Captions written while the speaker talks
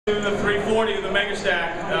To the 340 of the Mega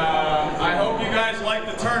Stack. I hope you guys like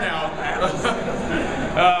the turnout.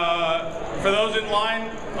 For those in line,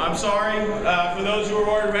 I'm sorry. For those who are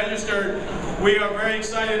already registered, we are very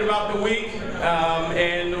excited about the week.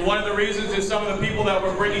 And one of the reasons is some of the people that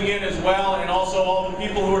we're bringing in as well, and also all the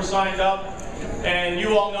people who are signed up. And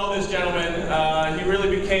you all know this gentleman. He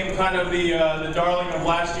really became kind of the darling of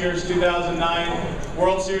last year's 2009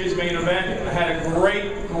 World Series main event. Had a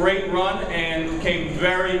great run and came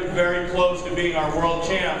very close to being our world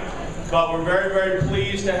champ. But we're very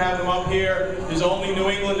pleased to have him up here. His only New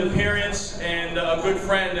England appearance and a good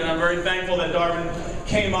friend, and I'm very thankful that Darvin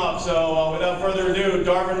came up. So without further ado,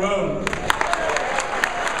 Darvin Moon.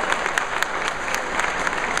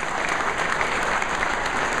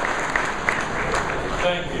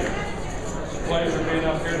 Thank you. It's a pleasure being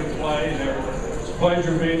up here to play, and it's a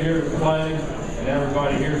pleasure being here to play, and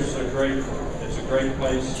everybody here is it's a great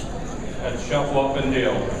place. Let's shuffle up and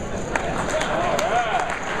deal.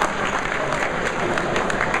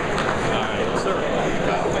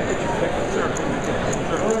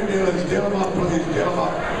 All right, dealers, deal them up, please, deal them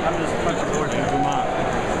up.